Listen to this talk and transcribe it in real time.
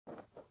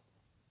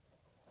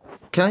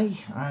Okay,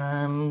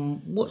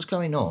 what's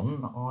going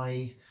on?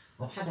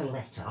 I've had a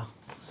letter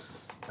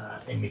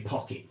in my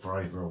pocket for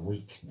over a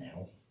week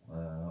now.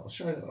 I'll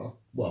show you.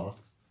 Well,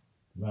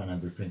 I run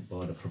everything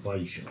by the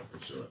probation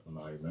officer at the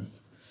moment.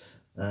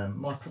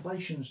 My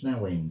probation's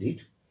now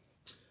ended,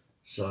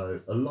 so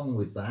along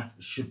with that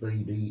should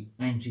be the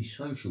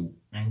antisocial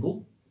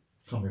angle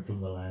coming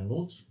from the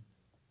landlords,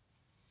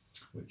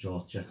 which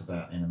I'll check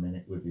about in a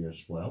minute with you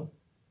as well.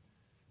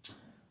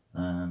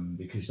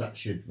 Because that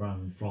should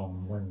run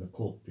from when the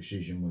court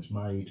decision was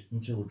made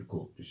until the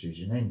court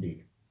decision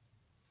ended.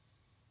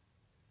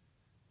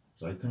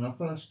 So can I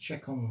first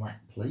check on that,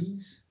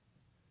 please,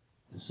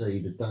 to see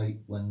the date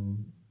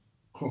when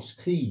Cross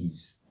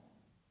Keys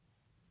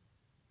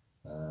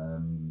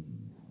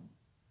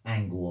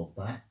angle of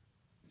that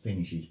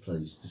finishes,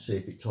 please, to see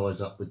if it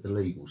ties up with the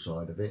legal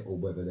side of it or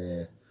whether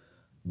they're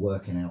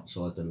working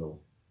outside the law.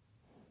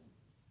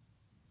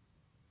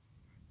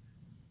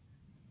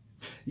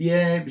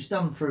 Yeah, it was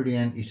done through the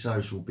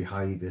antisocial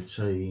behaviour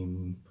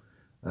team.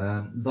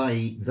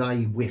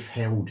 They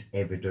withheld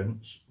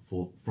evidence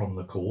from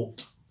the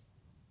court,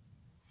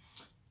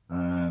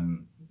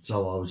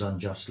 so I was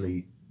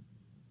unjustly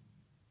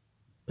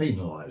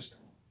penalised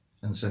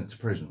and sent to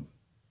prison.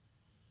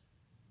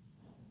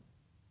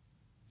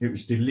 It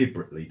was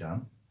deliberately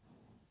done,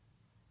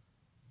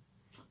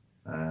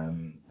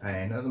 and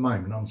at the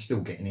moment I'm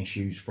still getting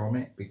issues from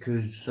it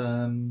because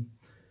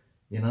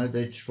you know,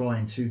 they're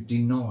trying to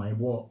deny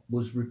what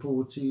was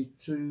reported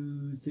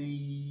to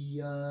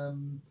the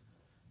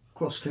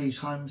Cross Keys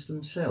homes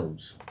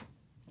themselves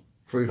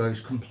through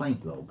those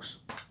complaint logs,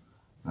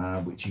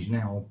 which is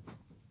now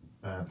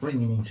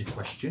bringing into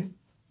question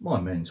my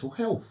mental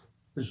health,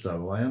 as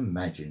though I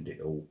imagined it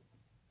all.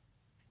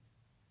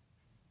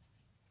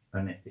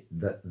 And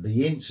that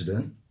the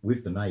incident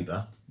with the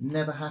neighbour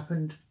never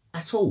happened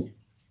at all.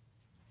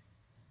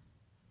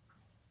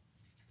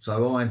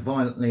 So I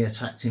violently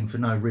attacked him for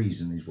no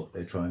reason, is what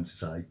they're trying to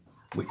say,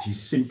 which is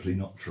simply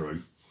not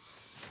true.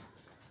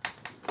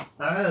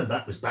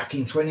 That was back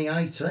in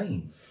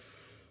 2018.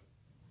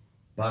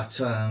 But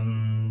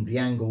the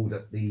angle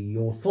that the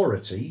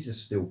authorities are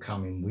still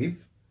coming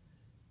with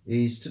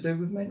is to do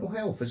with mental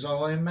health, as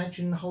I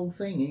imagine the whole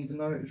thing, even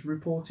though it was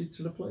reported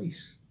to the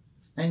police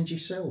and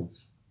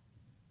yourselves.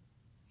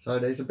 So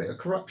there's a bit of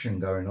corruption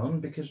going on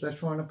because they're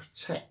trying to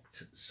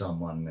protect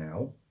someone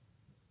now.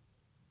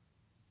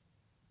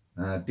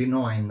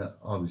 Denying that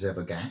I was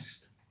ever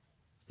gassed,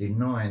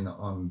 denying that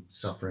I'm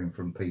suffering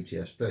from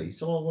PTSD.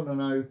 So I want to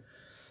know,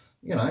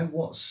 you know,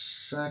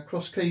 what's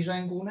Cross Keys'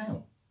 angle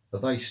now? Are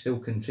they still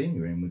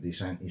continuing with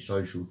this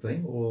antisocial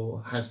thing,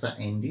 or has that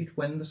ended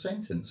when the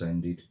sentence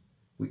ended,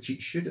 which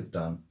it should have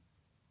done?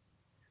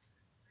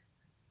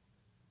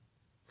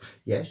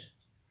 Yes.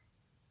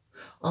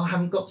 I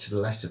haven't got to the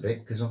letter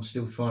bit because I'm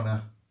still trying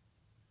to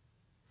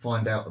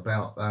find out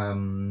about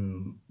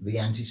the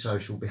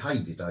antisocial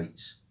behaviour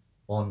dates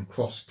on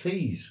Cross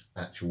Keys'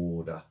 actual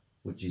order,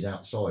 which is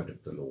outside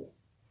of the law.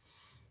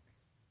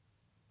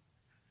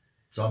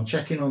 So I'm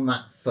checking on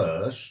that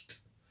first.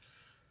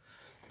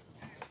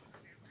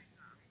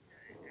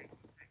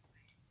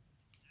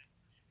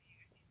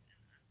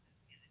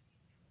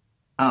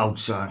 Oh,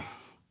 so,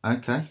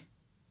 okay.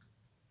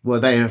 Well,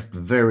 they're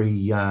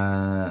very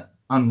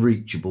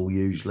unreachable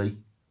usually.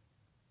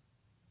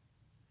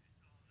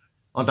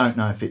 I don't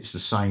know if it's the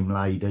same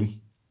lady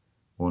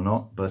or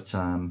not, but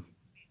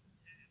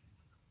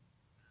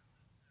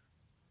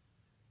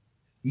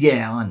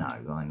yeah, I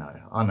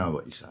know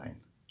what you're saying.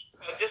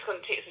 I'm just going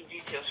to take some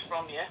details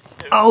from you.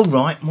 Oh,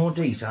 right, more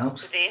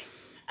details. Today,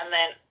 and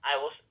then I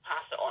will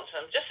pass it on to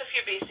them. Just a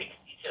few basic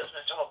details,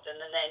 Mr.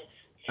 Hobden, and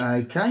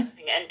then okay,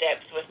 in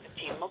depth with the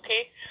team,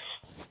 okay?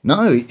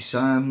 No, it's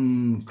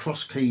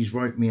Cross Keys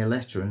wrote me a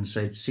letter and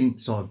said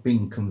since I've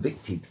been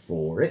convicted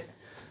for it,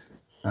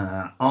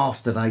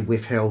 after they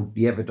withheld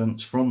the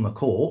evidence from the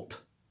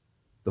court,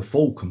 the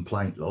full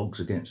complaint logs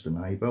against the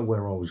neighbour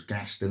where I was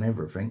gassed and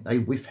everything, they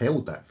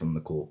withheld that from the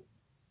court.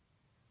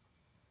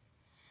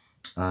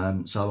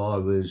 So I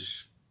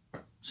was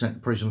sent to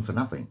prison for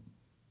nothing,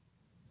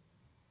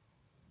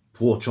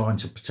 for trying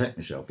to protect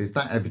myself. If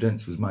that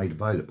evidence was made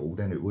available,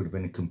 then it would have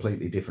been a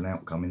completely different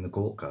outcome in the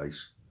court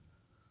case.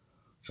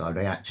 So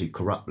they acted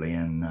corruptly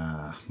and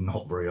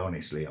not very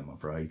honestly, I'm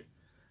afraid,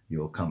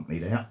 your company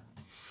there.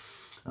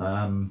 So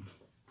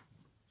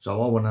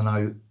I want to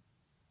know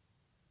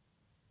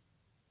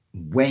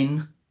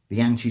when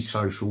the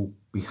antisocial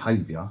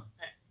behaviour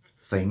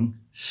thing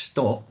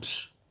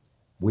stops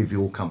with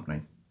your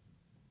company,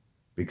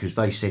 because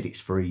they said it's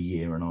for a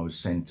year and I was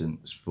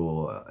sentenced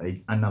for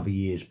another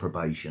year's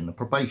probation. The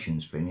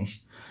probation's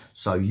finished,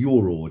 so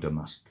your order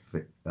must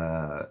fit, you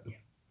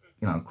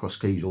know, Cross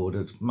Keys'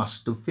 orders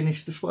must have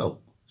finished as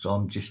well. So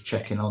I'm just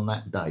checking on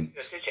that date.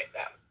 Just to check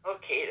that.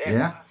 Okay, then.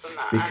 Yeah,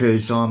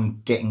 because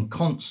I'm getting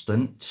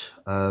constant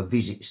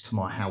visits to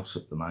my house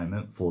at the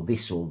moment for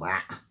this or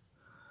that.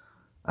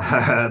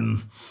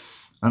 And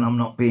I'm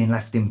not being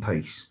left in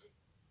peace.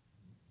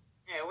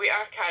 Yeah, we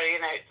are carrying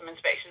out some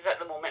inspections at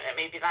the moment. It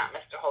may be that,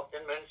 Mr.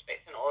 Hobden, we're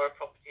inspecting all our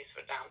properties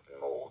for damp and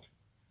mould.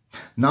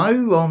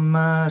 No,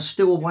 I'm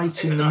still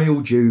awaiting the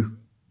mildew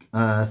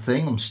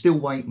thing. I'm still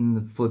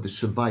waiting for the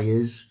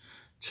surveyors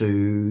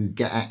to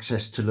get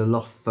access to the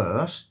loft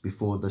first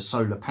before the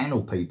solar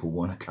panel people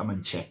want to come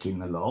and check in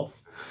the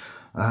loft.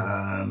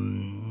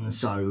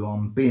 So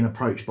I'm being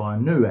approached by a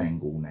new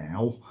angle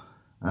now.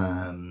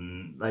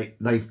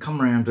 They've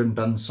come around and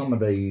done some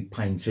of the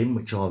painting,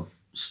 which I've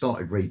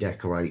started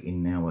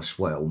redecorating now as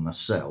well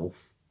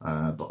myself,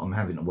 but I'm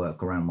having to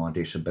work around my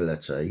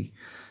disability.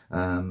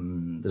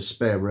 The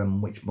spare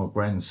room, which my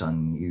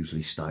grandson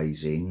usually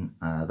stays in,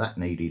 that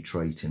needed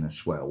treating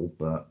as well,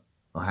 but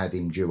I had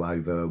him due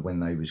over when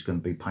they was going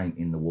to be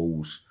painting the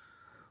walls,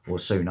 or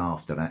soon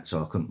after that,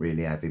 so I couldn't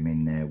really have him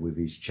in there with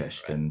his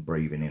chest and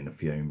breathing in the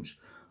fumes.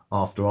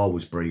 After I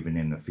was breathing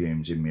in the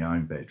fumes in my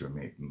own bedroom,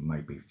 it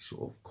made me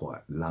sort of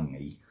quite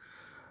lungy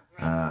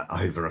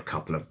over a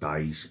couple of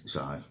days,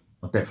 so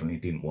I definitely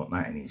didn't want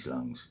that in his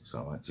lungs,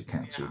 so I had to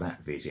cancel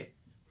that visit.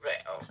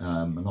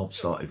 And I've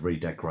started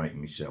redecorating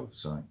myself,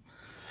 so.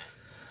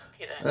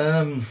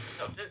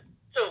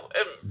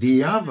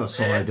 The other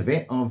side of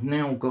it, I've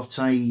now got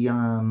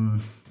a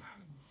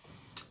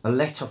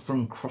letter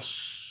from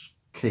Cross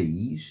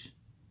Keys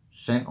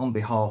sent on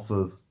behalf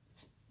of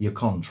your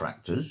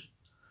contractors,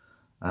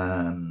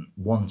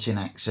 wanting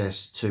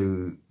access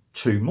to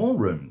 2 more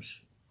rooms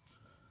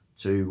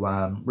to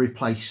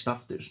replace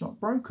stuff that's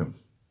not broken.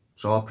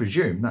 So I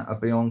presume that'll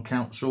be on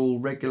council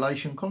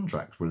regulation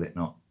contracts, will it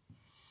not?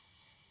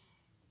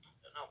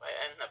 I don't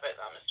know about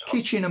that, Mr.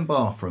 Kitchen and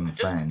bathroom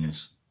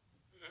fans.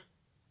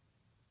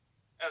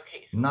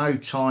 Okay. No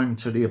time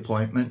to the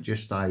appointment,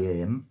 just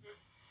AM.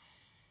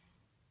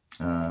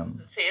 Say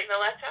in the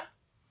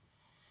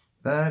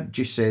letter?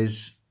 Just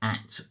says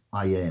at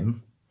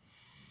AM.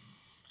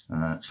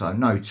 So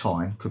no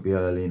time, could be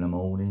early in the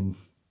morning,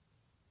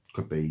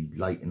 could be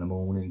late in the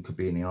morning, could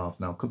be in the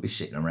afternoon, could be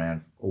sitting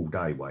around all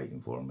day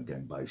waiting for them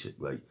again,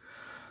 basically.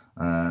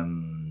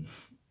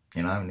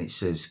 You know, and it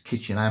says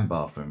kitchen and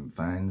bathroom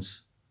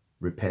fans,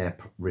 repair,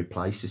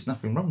 replace. There's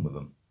nothing wrong with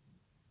them.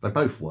 They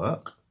both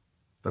work.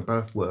 They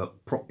both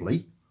work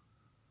properly.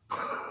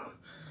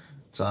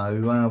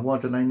 So why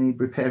do they need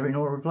repairing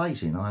or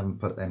replacing? I haven't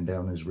put them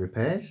down as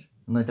repairs,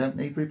 and they don't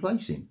need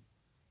replacing.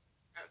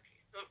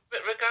 Okay. So, but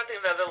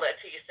regarding the other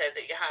letter you said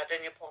that you had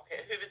in your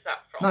pocket, who was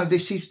that from? No,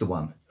 this is the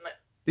one.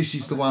 This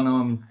is the one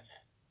I'm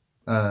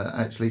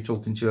actually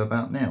talking to you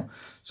about now.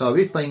 So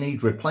if they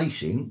need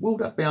replacing, will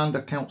that be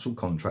under council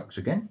contracts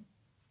again?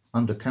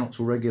 Under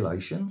council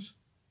regulations?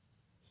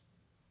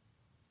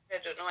 I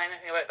don't know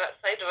anything about that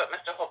side of it,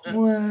 Mr. Hobden.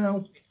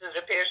 Well, speak to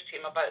the repairs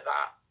team about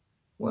that.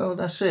 Well,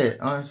 that's it.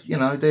 You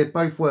know, they're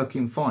both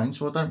working fine,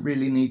 so I don't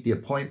really need the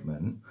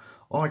appointment.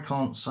 I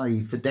can't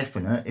say for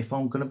definite if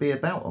I'm going to be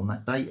about on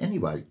that date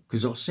anyway,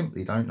 because I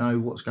simply don't know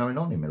what's going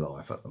on in my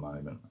life at the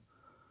moment.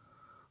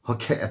 I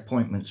get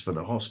appointments for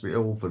the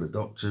hospital, for the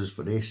doctors,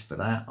 for this, for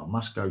that. I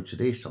must go to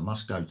this, I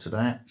must go to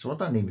that. So I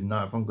don't even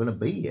know if I'm going to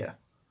be here.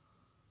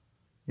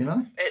 You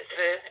know? It's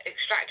the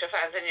extractor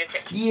fans in your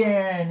kitchen.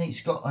 Yeah, and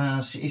it's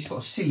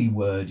got silly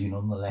wording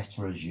on the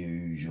letter as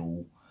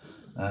usual.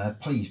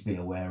 Please be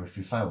aware if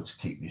you fail to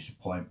keep this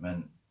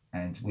appointment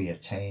and we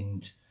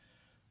attend,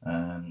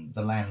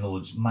 the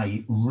landlords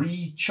may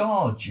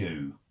recharge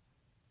you.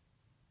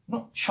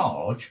 Not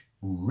charge,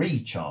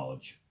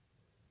 recharge.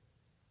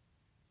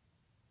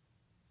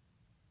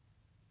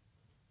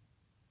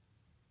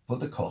 For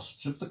the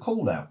costs of the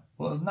call out.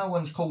 Well, no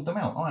one's called them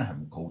out. I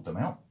haven't called them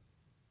out.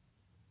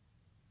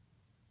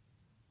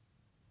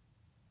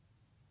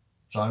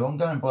 So I'm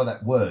going by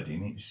that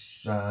wording.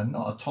 It's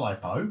not a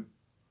typo.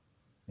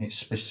 It's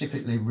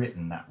specifically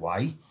written that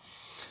way.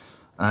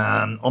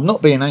 I'm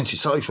not being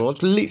antisocial. I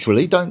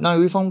literally don't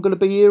know if I'm going to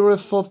be here,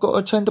 if I've got to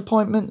attend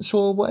appointments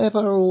or whatever,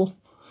 or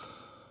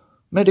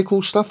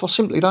medical stuff. I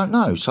simply don't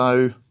know.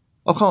 So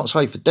I can't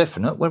say for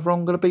definite whether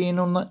I'm going to be in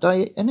on that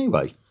day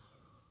anyway.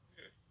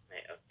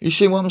 You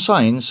see what I'm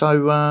saying?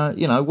 So,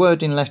 you know,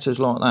 wording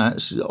letters like that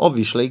is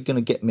obviously going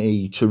to get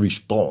me to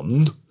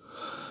respond.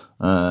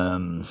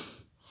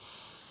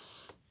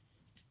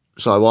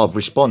 So I've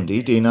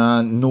responded in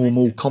a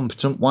normal,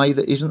 competent way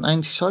that isn't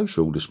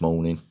antisocial this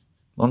morning.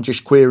 I'm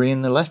just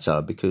querying the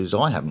letter because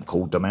I haven't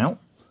called them out.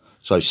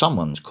 So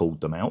someone's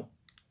called them out.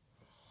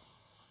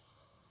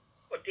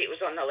 What date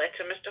was on the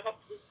letter, Mr.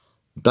 Hobson?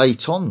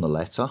 Date on the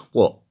letter?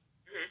 What?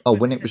 Oh,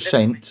 when it was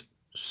sent.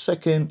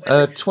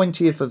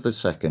 20th of the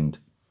 2nd.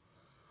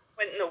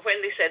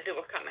 When they said they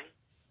were coming.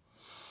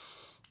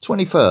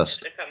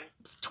 21st.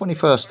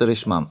 21st of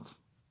this month.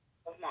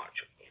 Of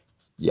March, okay.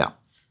 Yeah.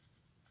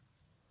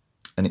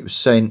 And it was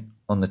sent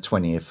on the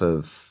 20th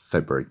of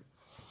February.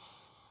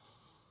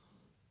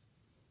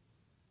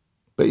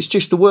 But it's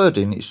just the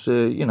wording. It's,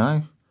 you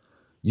know,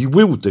 you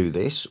will do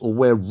this or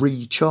we'll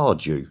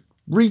recharge you.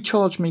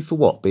 Recharge me for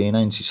what? Being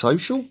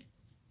antisocial?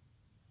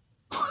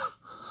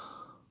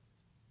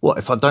 What,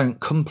 if I don't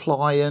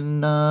comply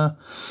and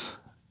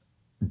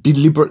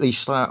deliberately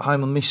stay at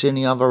home and miss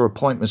any other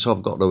appointments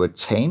I've got to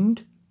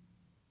attend?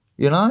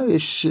 You know,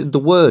 it's, the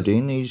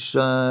wording is,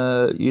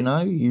 you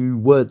know, you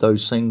word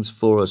those things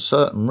for a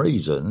certain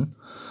reason,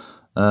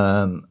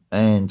 and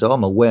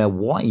I'm aware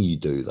why you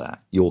do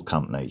that, your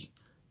company,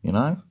 you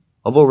know.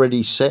 I've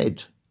already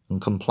said and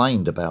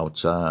complained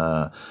about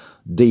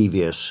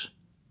deviousness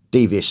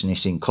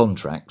in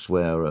contracts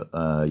where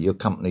your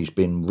company's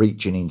been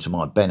reaching into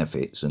my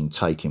benefits and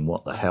taking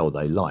what the hell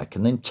they like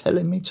and then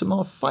telling me to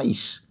my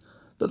face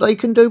that they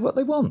can do what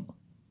they want,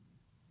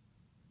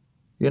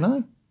 you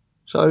know.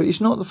 So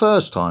it's not the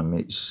first time.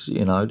 It's,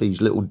 you know,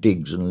 these little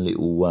digs and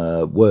little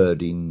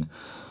wording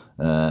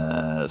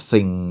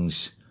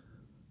things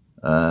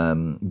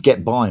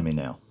get by me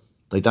now.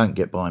 They don't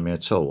get by me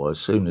at all. As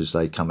soon as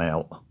they come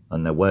out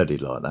and they're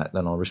worded like that,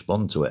 then I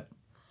respond to it.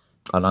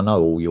 And I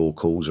know all your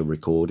calls are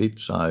recorded,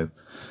 so,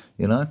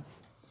 you know,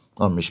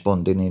 I'm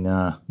responding in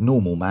a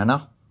normal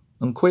manner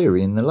and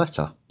querying the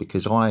letter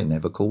because I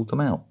never called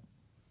them out.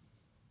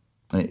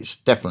 And it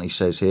definitely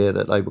says here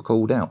that they were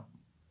called out.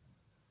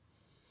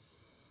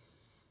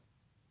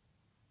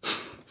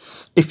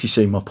 If you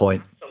see my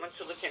point. Someone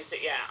to look into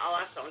it, yeah, I'll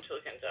ask someone to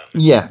look into it.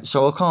 Yeah,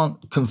 so I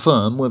can't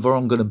confirm whether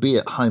I'm going to be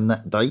at home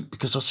that date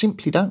because I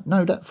simply don't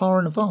know that far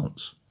in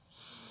advance.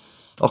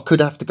 I could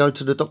have to go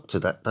to the doctor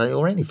that day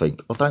or anything.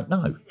 I don't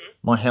know.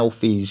 My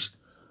health is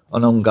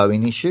an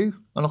ongoing issue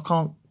and I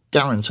can't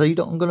guarantee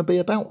that I'm going to be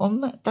about on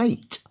that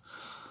date.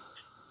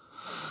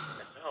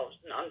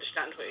 I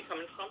understand where you're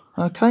coming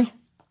from. Okay.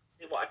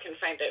 What I can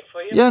find out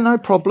for you. Yeah, no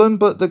problem,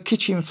 but the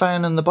kitchen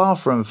fan and the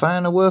bathroom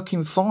fan are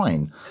working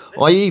fine.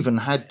 I even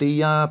had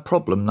the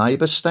problem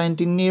neighbour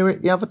standing near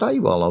it the other day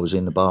while I was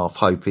in the bath,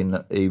 hoping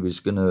that he was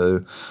going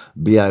to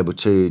be able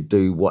to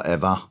do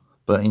whatever,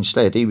 but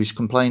instead he was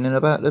complaining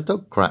about the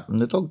dog crap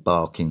and the dog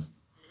barking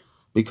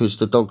because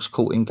the dog's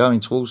caught him going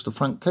towards the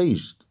front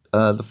keys,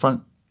 the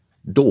front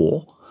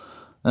door,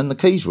 and the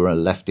keys were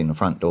left in the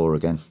front door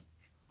again,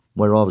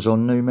 where I was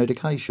on new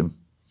medication.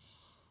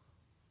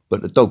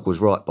 But the dog was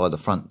right by the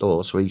front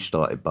door, so he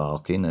started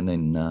barking, and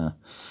then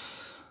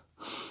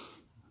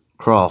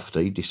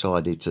Crafty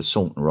decided to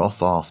saunter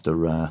off after,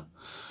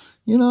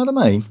 you know what I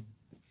mean?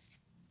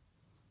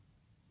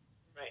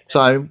 Right,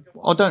 so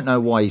I don't know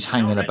why he's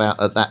hanging about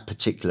at that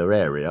particular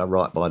area,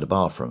 right by the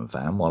bathroom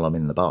fan, while I'm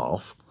in the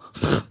bath.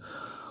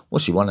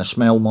 What's he want to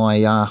smell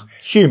my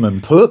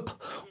human poop?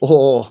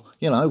 Or,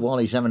 you know, while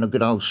he's having a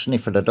good old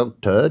sniff of the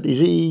dog turd,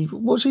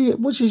 what's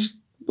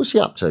he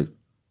up to?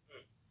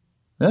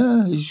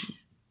 Yeah, he's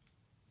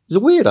a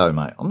weirdo,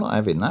 mate. I'm not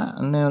having that.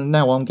 And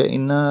now I'm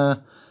getting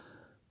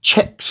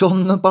checks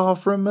on the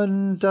bathroom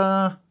and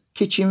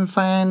kitchen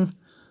fan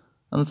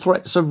and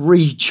threats of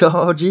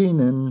recharging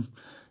and,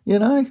 you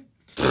know.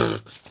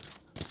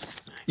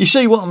 You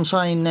see what I'm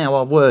saying now?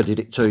 I've worded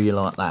it to you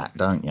like that,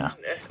 don't you?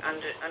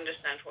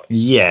 Understand what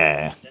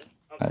Yeah.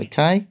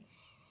 Okay.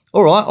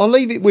 All right, I'll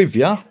leave it with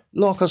you.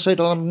 Like I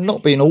said, I'm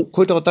not being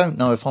awkward. I don't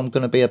know if I'm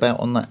going to be about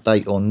on that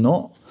date or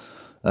not.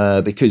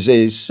 Because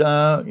there's,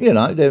 you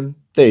know,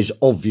 there's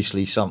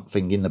obviously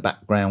something in the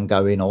background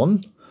going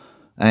on,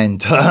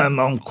 and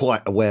I'm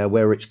quite aware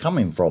where it's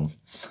coming from.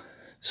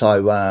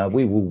 So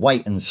we will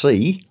wait and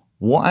see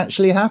what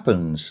actually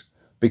happens,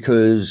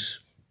 because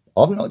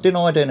I've not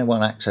denied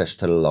anyone access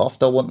to the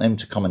loft. I want them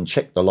to come and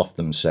check the loft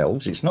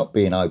themselves. It's not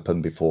being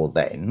open before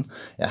then.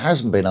 It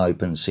hasn't been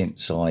open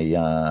since I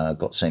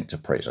got sent to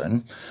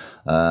prison.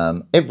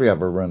 Every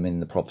other room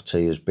in the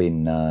property has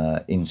been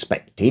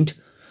inspected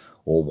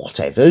or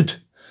whatever.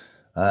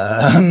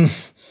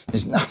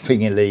 There's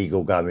nothing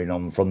illegal going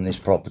on from this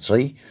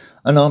property,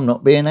 and I'm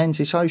not being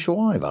antisocial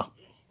either.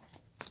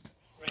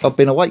 I've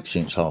been awake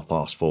since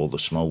 4:30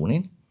 this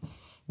morning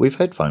with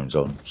headphones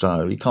on,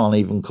 so he can't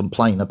even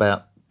complain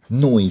about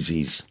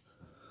noises,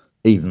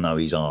 even though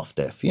he's half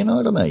deaf. You know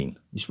what I mean?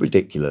 It's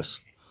ridiculous.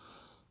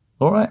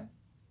 All right?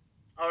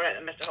 All right,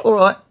 then, Mr. Holt. All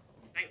right.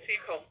 Thanks for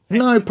your call.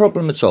 No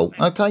problem at all.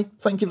 Okay,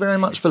 thank you very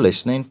much for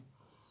listening.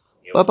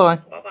 Bye-bye.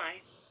 Bye-bye.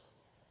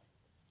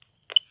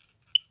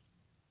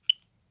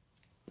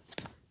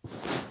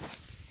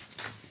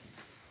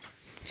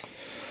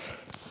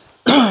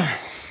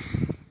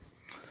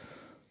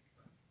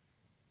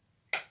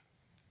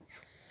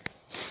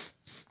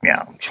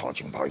 Yeah, I'm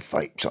charging both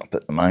vapes up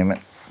at the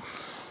moment.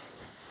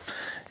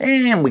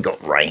 And we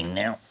got rain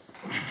now.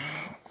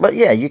 But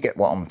yeah, you get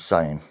what I'm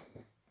saying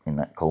in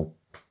that call.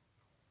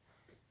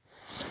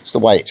 It's the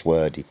way it's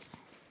worded.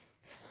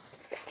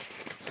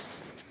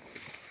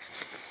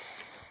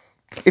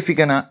 If you're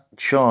going to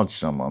charge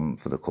someone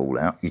for the call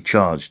out, you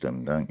charge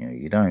them, don't you?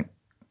 You don't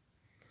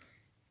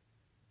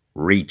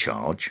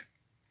recharge.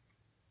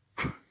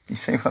 You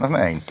see what I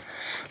mean?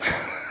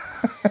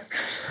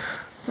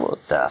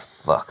 What the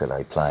fuck are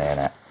they playing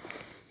at?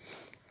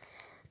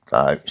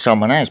 So,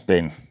 someone has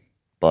been,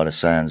 by the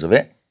sounds of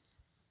it.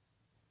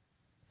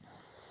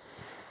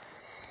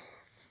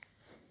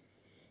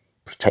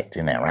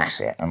 Protecting their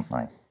asset, aren't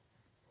they?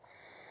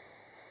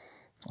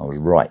 I was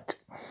right.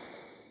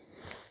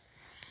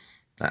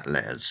 That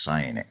letter's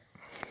saying it.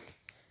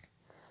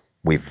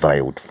 With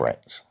veiled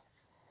threats.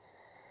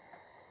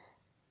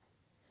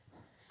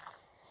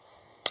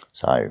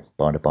 So,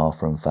 by the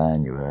bathroom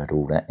fan, you heard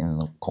all that in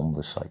the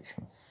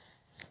conversation.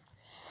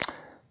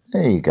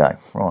 There you go.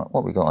 Right,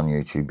 what we got on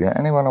YouTube yet?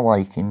 Anyone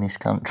awake in this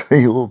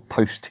country or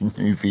posting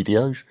new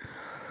videos?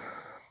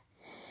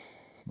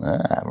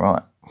 Ah,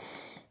 right.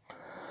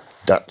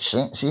 Dutch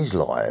Senses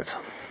Live.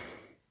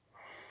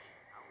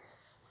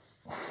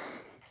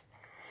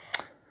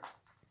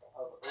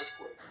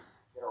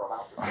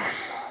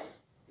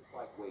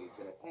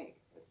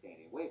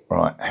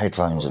 Right,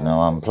 headphones are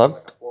now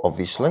unplugged,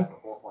 obviously.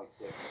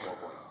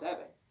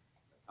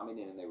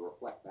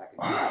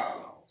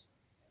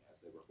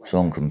 It's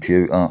on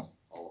computer.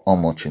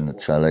 I'm watching the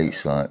telly,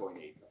 so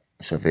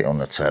let's have it on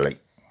the telly.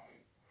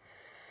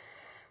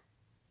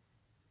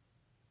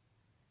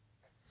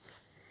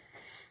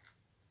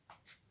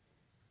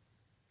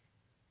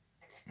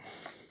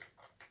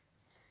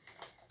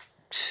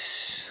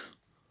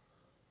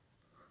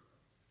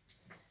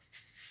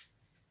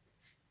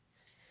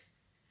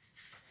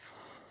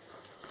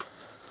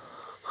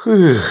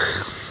 Whew.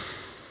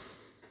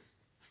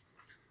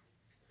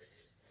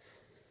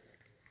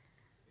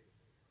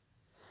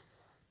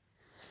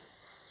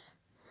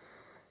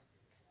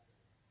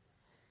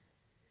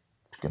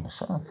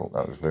 Goodness, I thought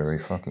that was very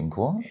fucking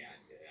quiet.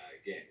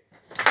 Again,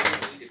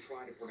 the need to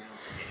try to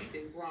pronounce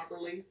anything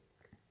properly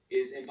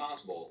is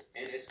impossible,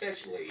 and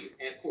especially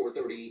at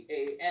 4:30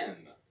 a.m.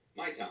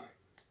 my time.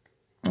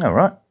 All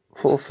right,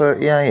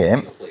 4:30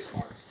 a.m.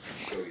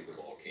 Show you the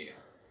volcano.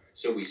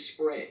 So we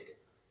spread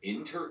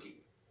in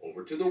Turkey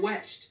over to the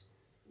west.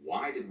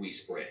 Why did we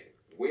spread?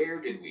 Where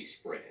did we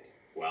spread?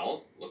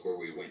 Well, look where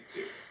we went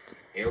to.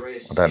 I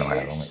don't know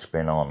how long it's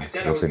been on.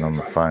 I've been on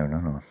the phone,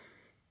 haven't I?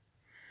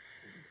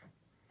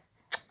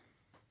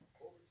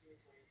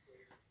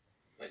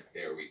 But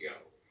there we go.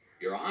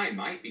 Your eye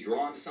might be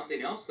drawn to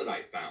something else that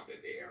I found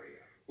in the area,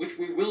 which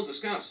we will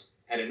discuss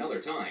at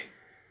another time.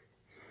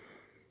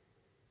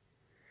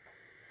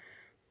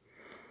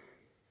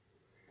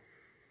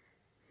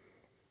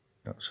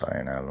 Not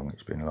saying how long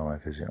it's been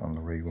live, is it, on the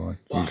rewind?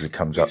 But usually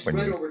comes up when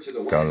you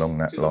go along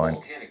that line.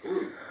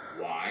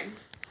 Why?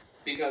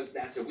 Because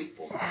that's a weak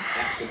point.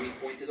 That's the weak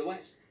point to the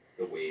west.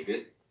 The wave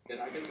that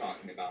I've been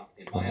talking about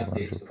in my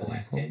updates for the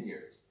last 10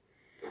 years.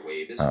 The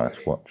wave is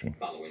watching.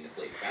 Following the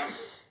plate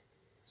boundary.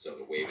 So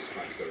the wave is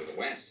trying to go to the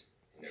west,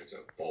 and there's a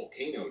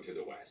volcano to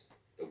the west.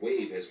 The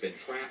wave has been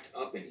trapped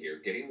up in here,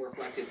 getting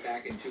reflected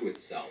back into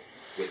itself,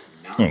 with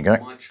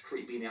not much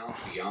creeping out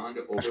beyond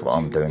over. That's what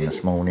I'm doing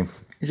this morning.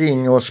 Is he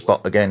in your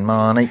spot again,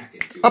 Marnie?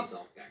 Up!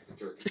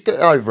 Just get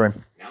over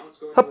him. Now it's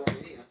going to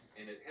Romania,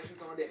 and it hasn't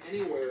gone to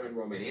anywhere in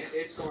Romania.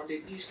 It's gone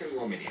to Eastern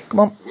Romania. Come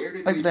on,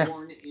 over there.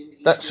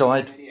 That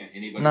side.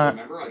 No.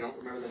 I don't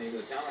remember the name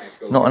of the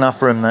town. Not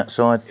enough room that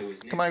side.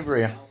 Come over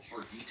here.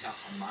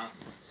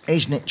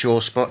 He's nicked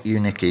your spot, you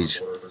nick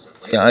his.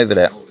 Get over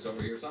there.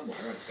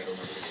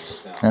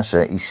 That's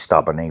it, he's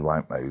stubborn, he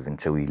won't move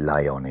until you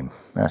lay on him.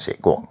 That's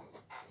it, go on.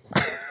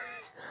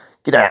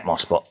 Get out my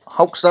spot.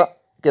 Hulkster,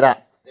 get out.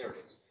 There it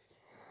is.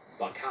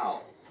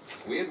 Bacau.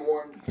 We had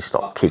warned You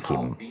stop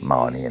kicking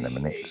Marnie in a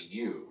minute.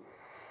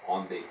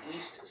 On the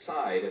east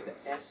side of the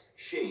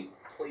S-shaped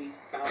plate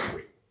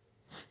boundary.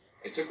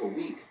 It took a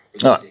week for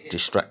this to hit.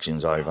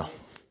 Distraction's over.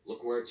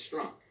 Look where it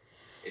struck.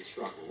 It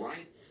struck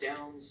right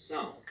down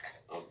south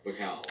of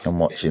Bacau. I'm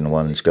watching the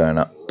ones going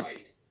up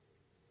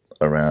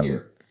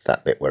around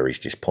that bit where he's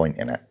just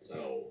pointing at.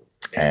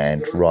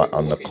 And right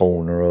on the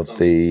corner of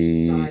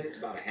the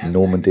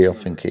Normandy, I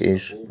think it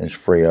is. There's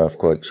 3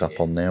 earthquakes up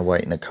on there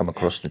waiting to come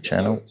across the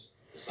channel.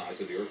 The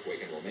size of the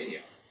earthquake in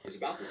Romania is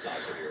about the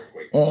size of the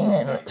earthquake.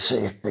 Let's see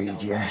if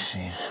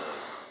BGS is.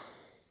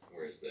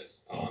 Where is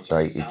this? Oh, I'm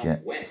sorry,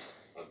 southwest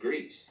of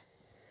Greece.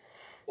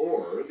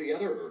 Or the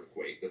other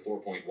earthquake, the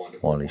 4.1 to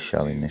 4.2. While he's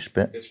showing this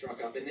bit. That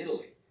struck up in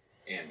Italy.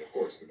 And, of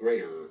course, the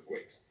greater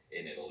earthquakes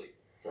in Italy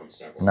from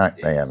several No, days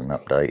they haven't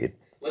updated.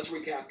 Let's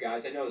recap,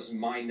 guys. I know this is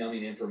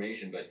mind-numbing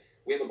information, but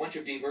we have a bunch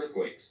of deep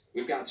earthquakes.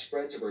 We've got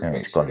spreads of earthquakes. Yeah,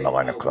 it's gone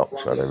 9 o'clock,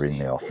 so they're in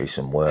the office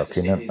and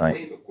working, aren't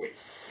they?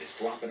 It's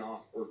dropping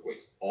off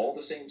earthquakes, all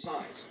the same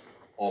size,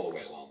 all the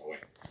way along the way,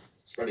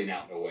 spreading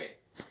out in a way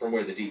from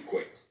where the deep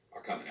quakes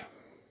are coming out.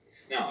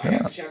 Now, I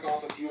have to check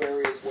off a few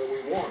areas where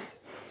we warned.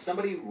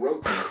 Somebody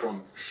wrote me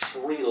from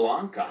Sri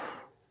Lanka.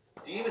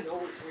 Do you even know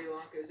where Sri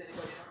Lanka is?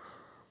 Anybody know?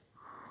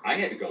 I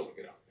had to go look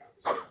it up.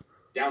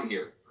 Down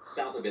here,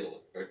 south of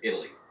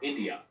Italy,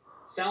 India.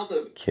 South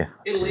of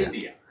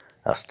India.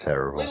 That's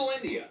terrible. Little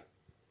India.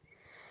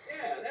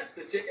 Yeah, that's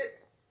the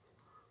ticket.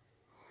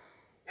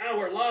 Now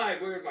we're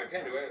live. Where's my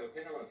pen? Do I have a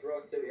pen? I'm going to throw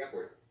it and say the F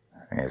word.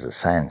 There's a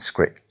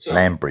Sanskrit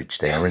land bridge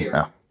there, isn't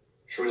there?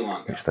 Sri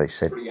Lanka, which they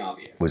said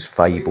was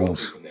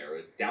fables.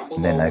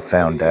 And then they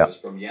found out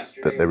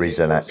that there is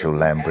an actual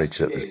land bridge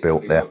that was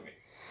built there.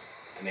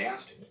 And they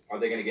asked, are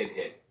they going to get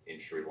hit in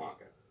Sri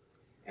Lanka?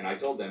 And I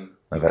told them,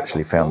 they've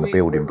actually found the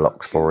building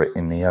blocks for it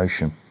in the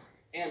ocean.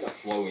 And a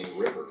flowing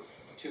river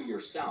to your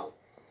south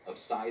of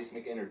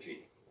seismic energy.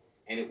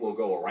 And it will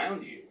go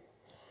around you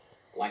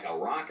like a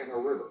rock in a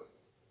river.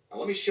 Now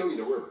let me show you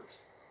the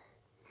rivers.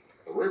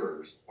 The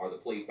rivers are the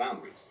plate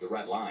boundaries, the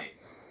red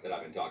lines that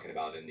I've been talking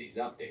about in these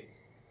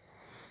updates.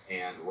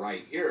 And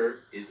right here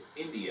is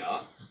India.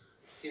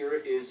 Here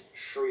is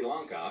Sri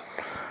Lanka.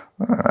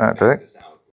 That'll do. This out.